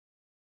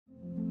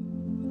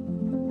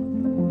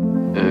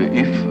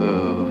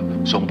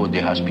somebody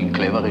has been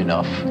clever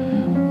enough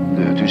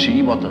to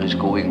see what there is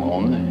going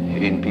on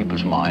in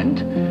people's mind,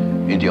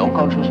 in the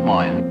unconscious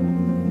mind,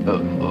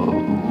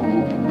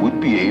 would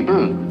be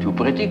able to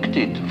predict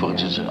it. For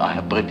instance, I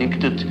have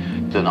predicted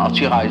the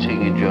Nazi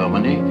rising in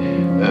Germany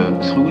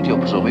through the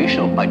observation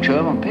of my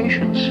German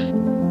patients.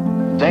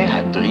 They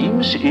had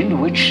dreams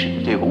in which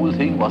the whole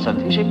thing was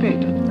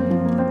anticipated.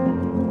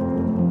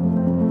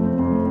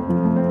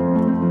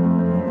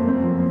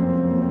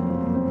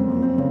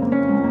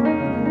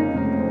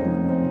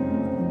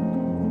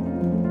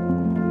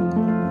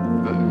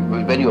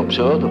 When you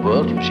observe the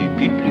world, you see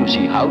people, you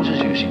see houses,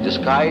 you see the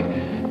sky,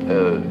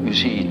 you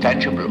see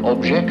tangible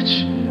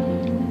objects.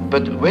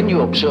 But when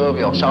you observe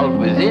yourself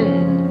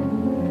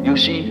within, you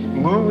see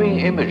moving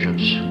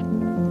images,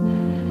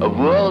 a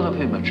world of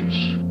images,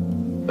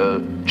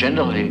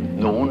 generally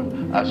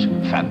known as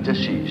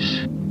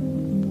fantasies.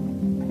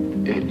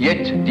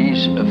 Yet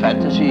these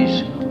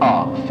fantasies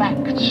are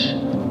facts.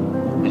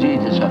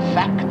 It is a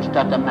fact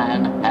that a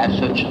man has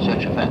such and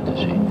such a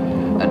fantasy.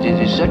 And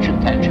it is such a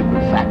tangible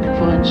fact,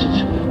 for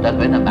instance, that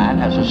when a man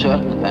has a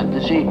certain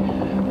fantasy,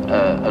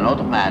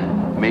 another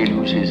man may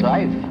lose his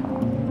life.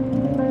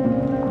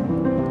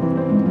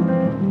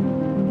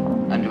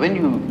 And when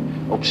you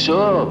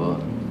observe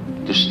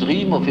the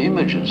stream of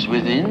images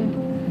within,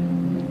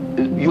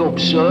 you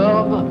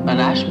observe an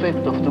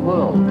aspect of the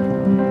world.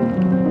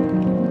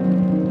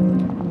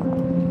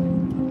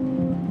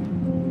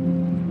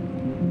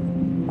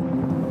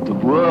 The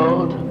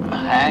world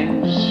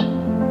hangs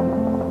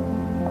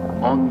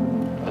on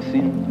a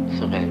thin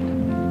thread,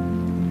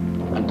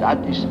 and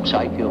that is the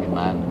psyche of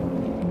man.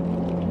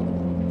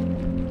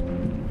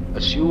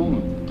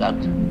 Assume that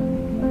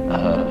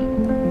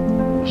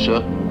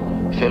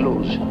certain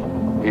fellows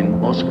in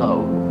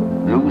Moscow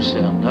lose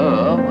their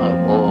nerve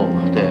or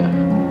their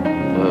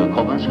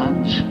common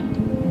sense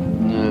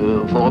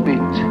for a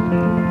bit,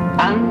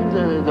 and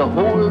the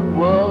whole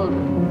world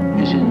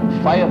is in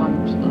fire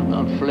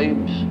and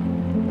flames.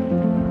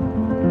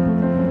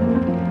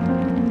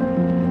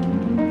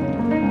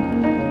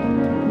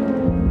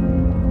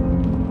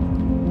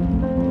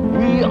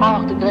 We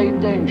are the great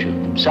danger.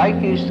 The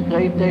psyche is the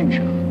great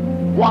danger.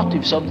 What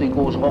if something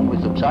goes wrong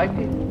with the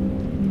psyche?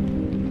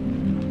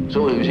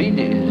 So you see,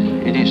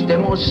 it is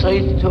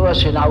demonstrated to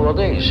us in our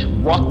days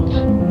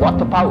what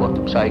the power of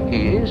the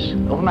psyche is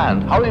of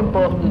man, how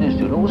important it is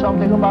to know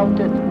something about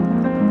it.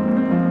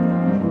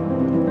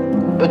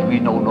 But we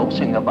know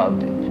nothing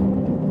about it.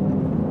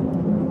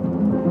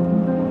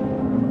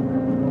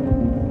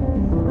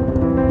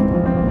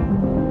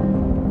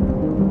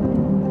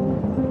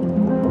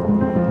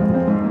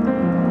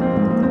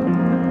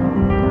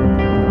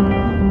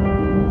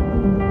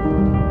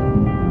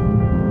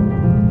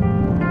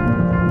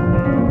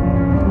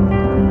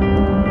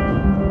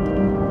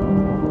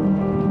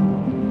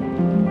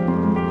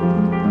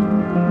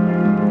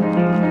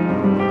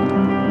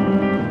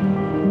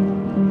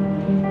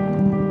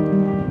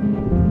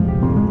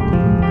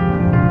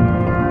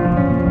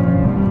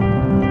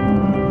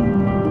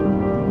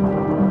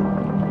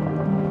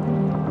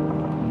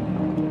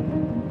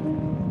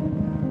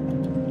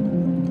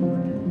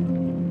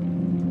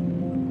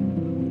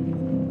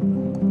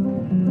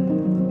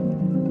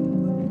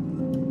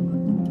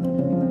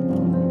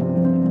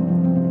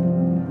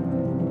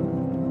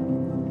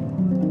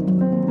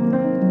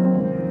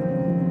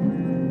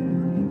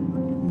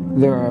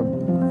 There are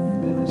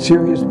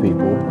serious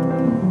people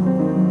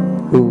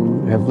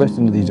who have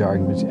listened to these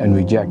arguments and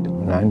reject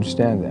them, and I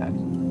understand that.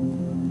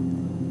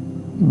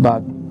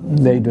 But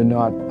they do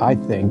not, I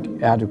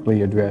think,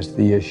 adequately address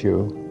the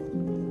issue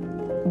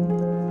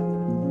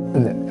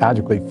and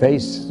adequately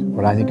face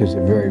what I think is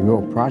a very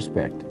real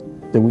prospect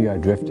that we are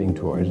drifting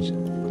towards,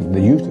 the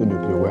use of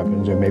nuclear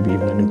weapons or maybe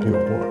even a nuclear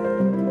war.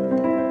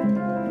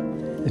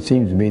 It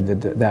seems to me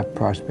that that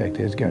prospect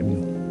has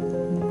gotten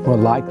more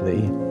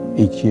likely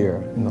each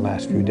year in the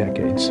last few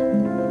decades.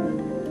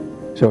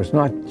 So it's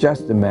not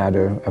just a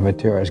matter of a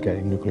terrorist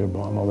getting a nuclear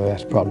bomb, although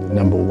that's probably the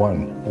number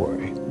one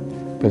worry.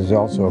 But there's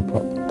also a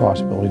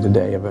possibility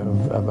today of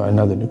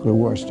another nuclear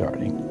war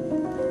starting.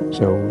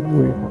 So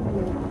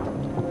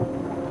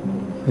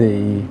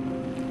the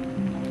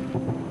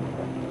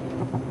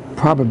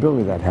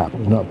probability that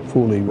happens is not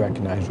fully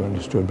recognized or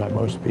understood by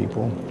most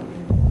people,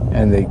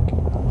 and the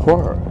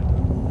horror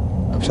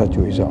of such a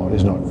result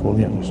is not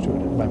fully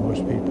understood by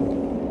most people.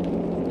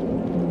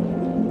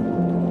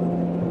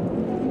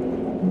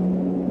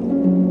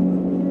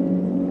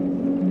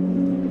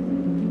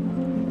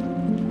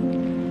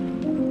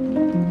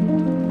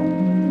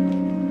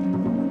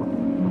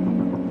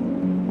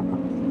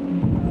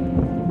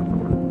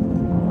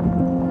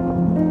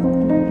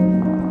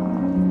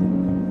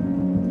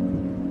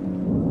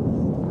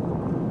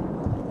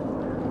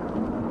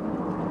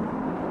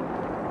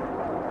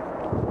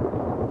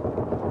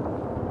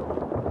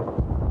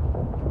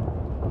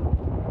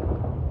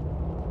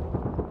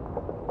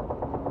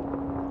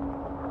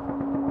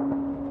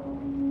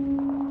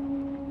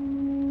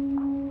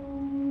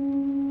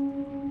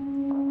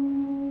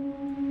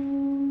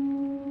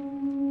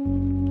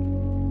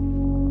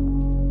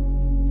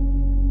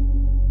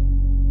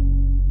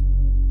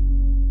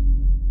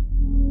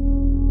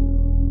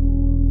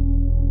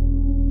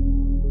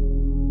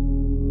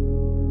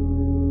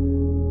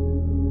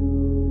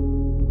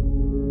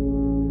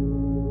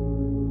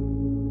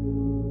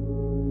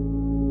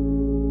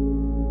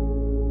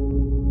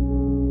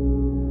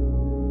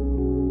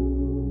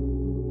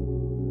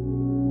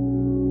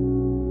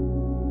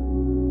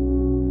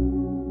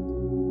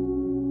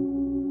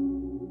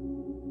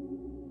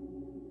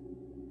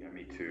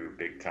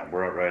 big time.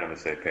 We're right on the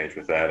same page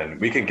with that.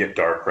 And we can get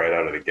dark right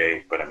out of the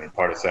gate. But I mean,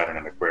 part of Saturn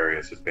and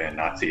Aquarius has been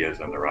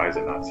Nazism, the rise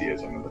of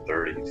Nazism in the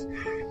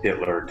 30s.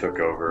 Hitler took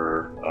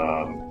over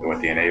with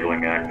the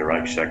Enabling Act, the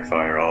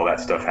Reichsfire, all that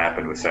stuff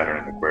happened with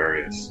Saturn and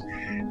Aquarius.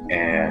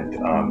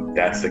 And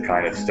that's the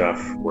kind of stuff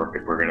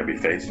we're going to be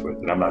faced with.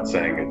 And I'm not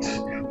saying it's,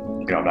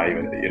 not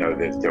even,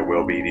 that there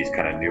will be these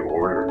kind of new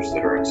orders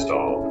that are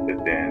installed.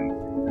 But then,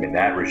 I mean,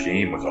 that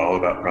regime was all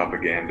about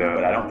propaganda.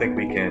 But I don't think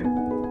we can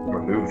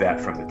remove that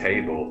from the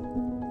table.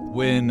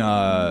 When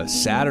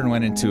Saturn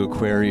went into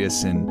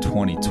Aquarius in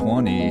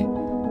 2020,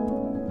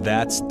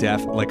 that's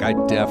I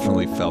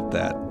definitely felt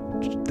that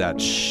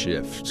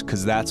shift,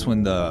 because that's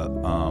when the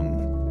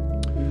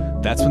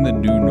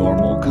new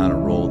normal kind of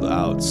rolled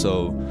out.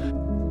 So.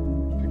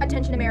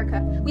 Attention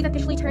America, we've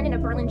officially turned into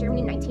Berlin,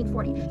 Germany in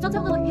 1940. So let's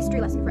have a little history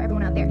lesson for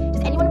everyone out there.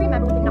 Does anyone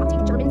remember what the Nazi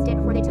Germans did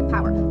before they took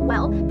power?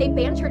 Well, they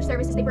banned church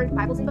services, they burned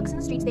Bibles and books in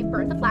the streets, they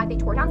burned the flag, they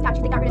tore down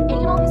statues, they got rid of any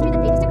and all history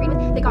that they disagreed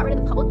with, they got rid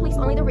of the public police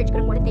only the rich could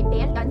afford it, they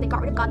banned guns, they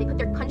got rid of God, they put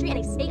their country in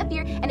a state of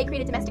fear, and they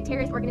created domestic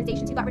terrorist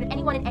organizations who got rid of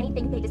anyone and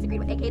anything they disagreed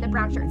with, aka the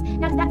brown shirts.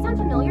 Now, does that sound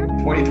familiar?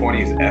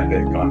 2020 is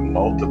epic on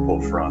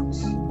multiple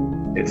fronts.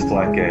 It's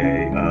like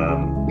a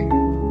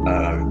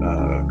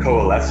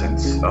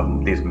coalescence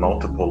of these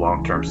multiple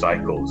long-term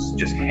cycles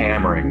just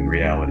hammering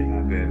reality.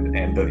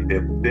 And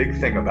the big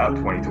thing about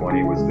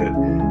 2020 was that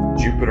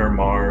Jupiter,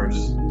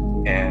 Mars,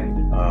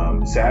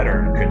 and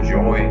Saturn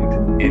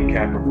conjoined in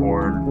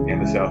Capricorn in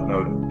the South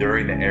Node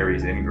during the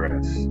Aries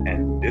ingress.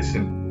 And this,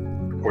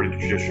 according to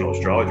traditional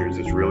astrologers,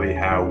 is really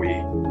how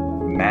we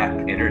map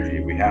energy.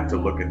 We have to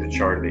look at the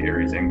chart of the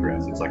Aries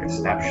ingress. It's like a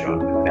snapshot,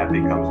 and that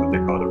becomes what they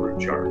call the root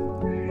chart.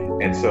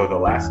 And so the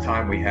last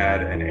time we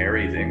had an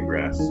Aries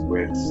ingress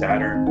with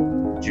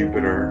Saturn,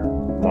 Jupiter,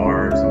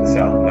 Mars, and the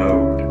South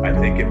Node, I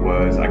think it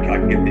was, I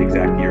can get the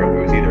exact year,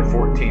 it was either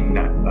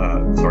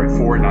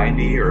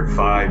 490 or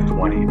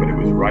 520, but it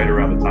was right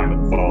around the time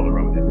of the fall of the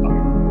Roman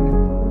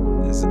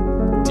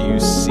Empire. Do you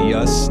see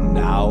us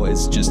now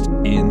as just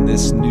in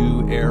this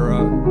new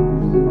era?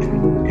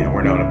 Yeah,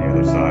 we're not on the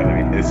other side.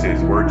 I mean,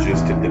 we're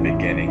just at the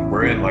beginning.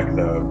 We're in like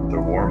the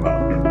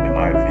warm-up, in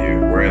my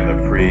view. We're in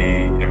the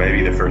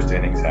maybe the first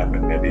innings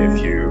happened, maybe a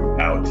few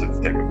outs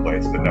have taken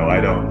place, but no,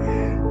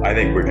 I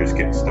think we're just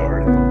getting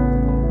started.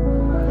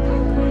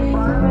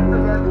 Violence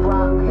against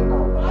black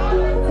people.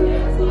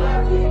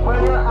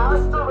 When you're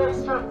asked to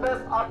raise your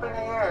fist up in the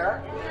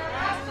air,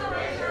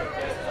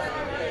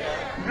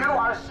 you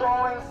are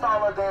showing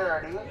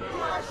solidarity.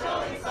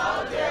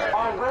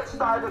 On which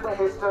side of the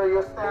history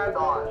you stand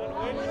on.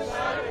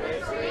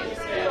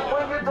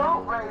 When you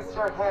don't raise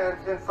your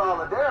hands in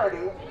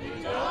solidarity,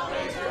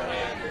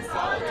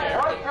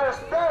 what you're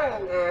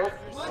saying is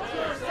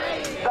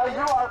that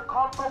you are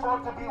comfortable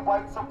to be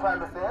white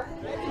supremacists,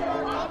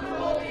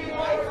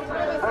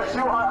 that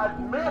you are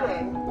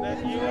admitting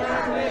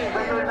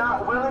that you're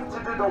not willing to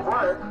do the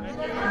work to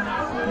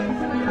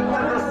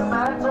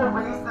dismantle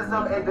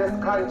racism in this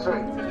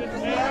country.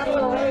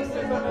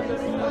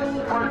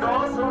 For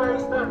those who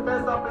raise their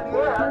fists up in the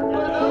air,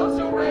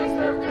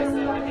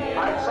 I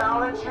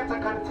challenge you to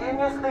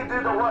continuously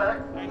do the work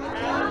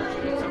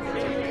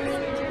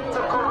to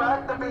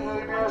correct the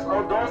behaviors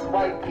of those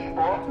white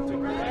people,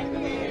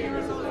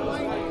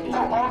 to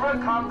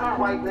overcome their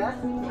whiteness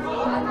and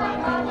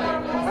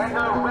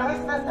their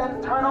racist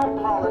internal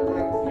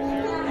politics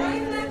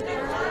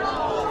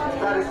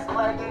that is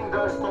plaguing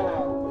their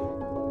soul.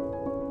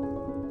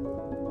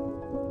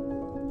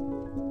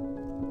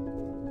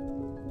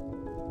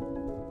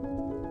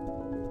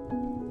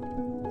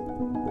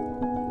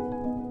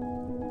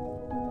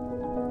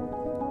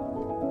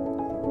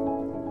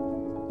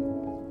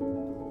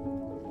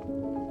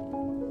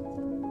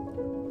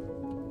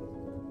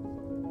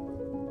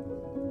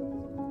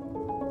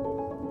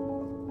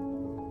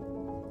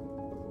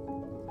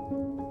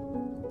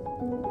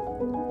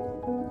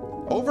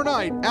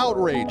 Overnight,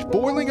 outrage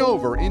boiling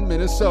over in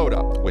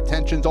Minnesota. With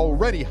tensions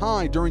already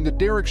high during the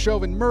Derek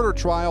Chauvin murder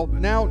trial,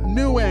 now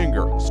new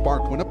anger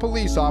sparked when a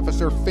police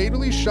officer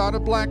fatally shot a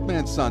black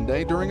man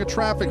Sunday during a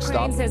traffic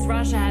stop. Ukraine says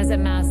Russia has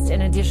amassed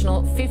an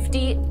additional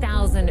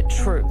 50,000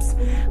 troops,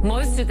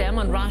 most of them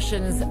on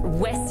Russia's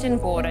western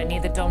border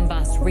near the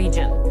Donbas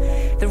region.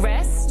 The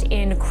rest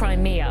in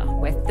Crimea,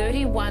 where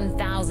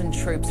 31,000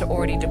 troops are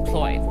already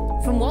deployed.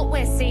 From what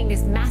we're seeing,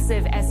 this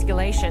massive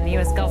escalation, the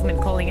U.S.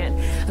 government calling it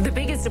the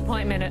biggest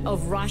deployment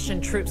of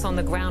Russian troops on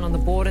the ground on the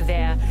border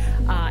there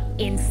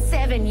in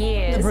 7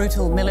 years. The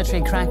brutal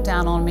military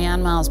crackdown on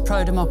Myanmar's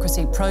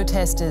pro-democracy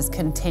protesters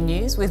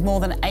continues, with more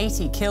than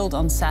 80 killed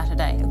on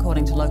Saturday,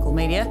 according to local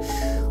media.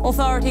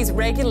 Authorities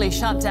regularly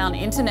shut down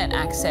internet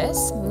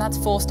access, and that's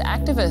forced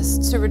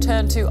activists to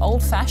return to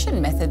old-fashioned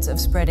methods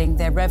of spreading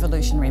their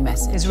revolutionary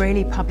message.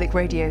 Israeli public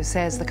radio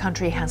says the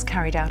country has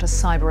carried out a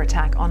cyber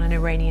attack on an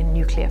Iranian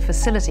nuclear facility.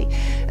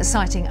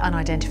 Citing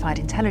unidentified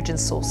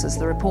intelligence sources,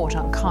 the report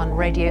on Khan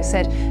Radio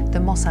said the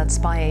Mossad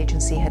spy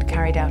agency had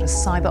carried out a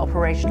cyber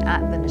operation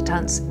at the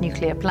Natanz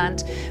nuclear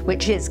plant,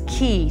 which is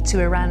key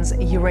to Iran's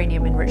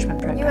uranium enrichment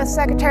program. U.S.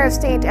 Secretary of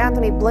State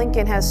Anthony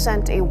Blinken has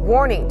sent a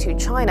warning to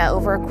China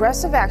over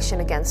aggressive action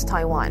against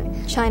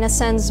Taiwan. China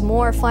sends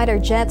more fighter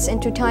jets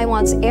into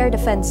Taiwan's air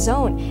defense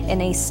zone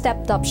in a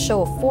stepped-up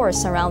show of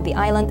force around the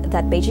island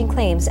that Beijing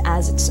claims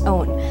as its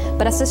own.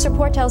 But as this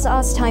report tells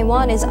us,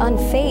 Taiwan is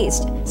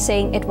unfazed,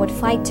 saying it would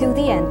fight to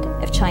the end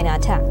if China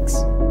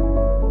attacks.